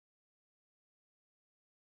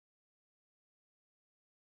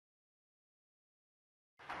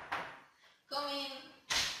Come in.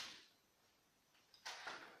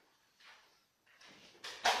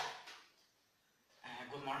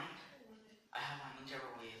 Good morning. I have an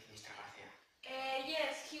interview with Mr. Garcia.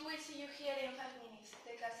 Yes, he will see you here in 5 minutes.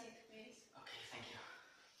 Take a seat, please. Okay, thank you.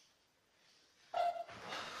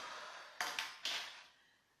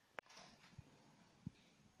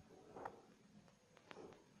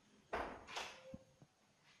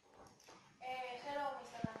 Hello,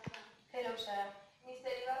 Mr. Garcia. Hello, Sarah.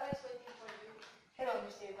 Mr. Ibarra is waiting for you. Hello,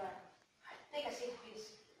 Mr. Ibarra. Take a seat,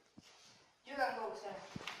 please. You can go, Sarah.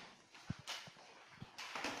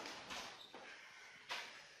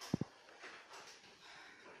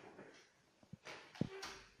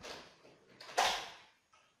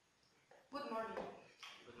 Good morning.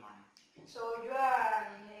 Good morning. So you are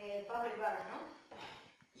Pablo Ibarra, no?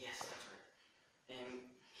 Yes, that's right.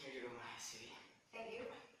 Here you go, my CV. Thank you.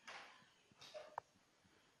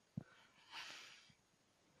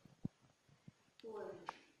 Well.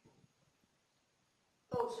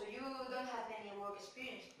 Oh, so you don't have any work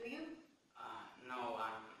experience, do you? No,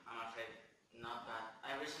 I'm afraid not, but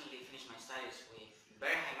I recently finished my studies with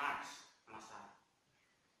very high marks, I must add.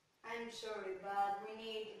 I'm sorry, but we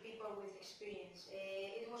need people with experience.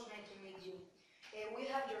 It was meant to meet you.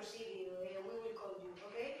 We have your CV. We will call you,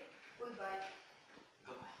 okay? Goodbye.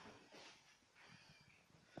 Goodbye.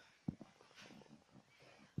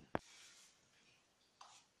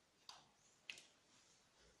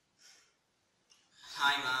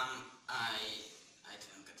 Hi, Mom. I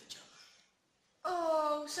didn't get the job.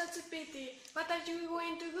 Oh, such a pity. What are you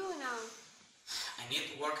going to do now? I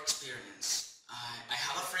need work experience. I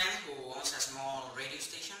have a friend who owns a small radio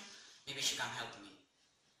station. Maybe she can help me.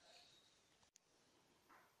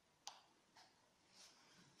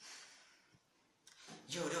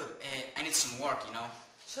 Yo, dude, I need some work, you know?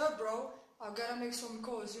 Sure, bro. I've gotta make some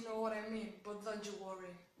calls, you know what I mean, but don't you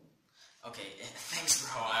worry. Okay, thanks,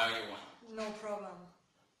 bro. I owe you one. No problem.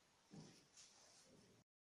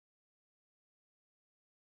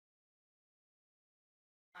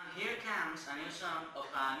 And here comes a new song of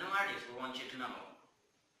a new artist we want you to know.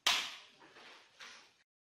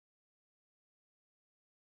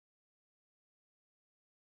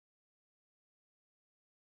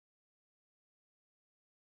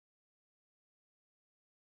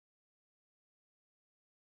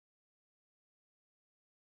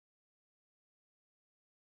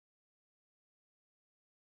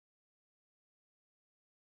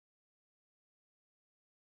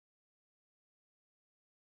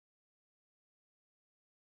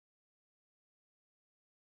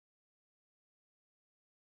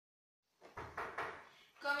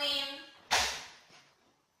 Come in.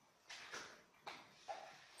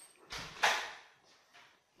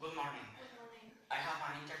 Good morning. Good morning. I have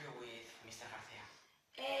an interview with Mr. Garcia.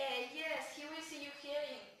 Yes, he will see you here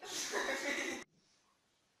in...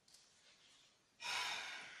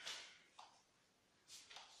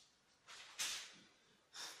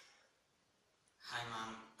 Hi,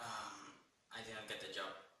 Mom. I didn't get the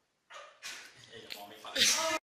job.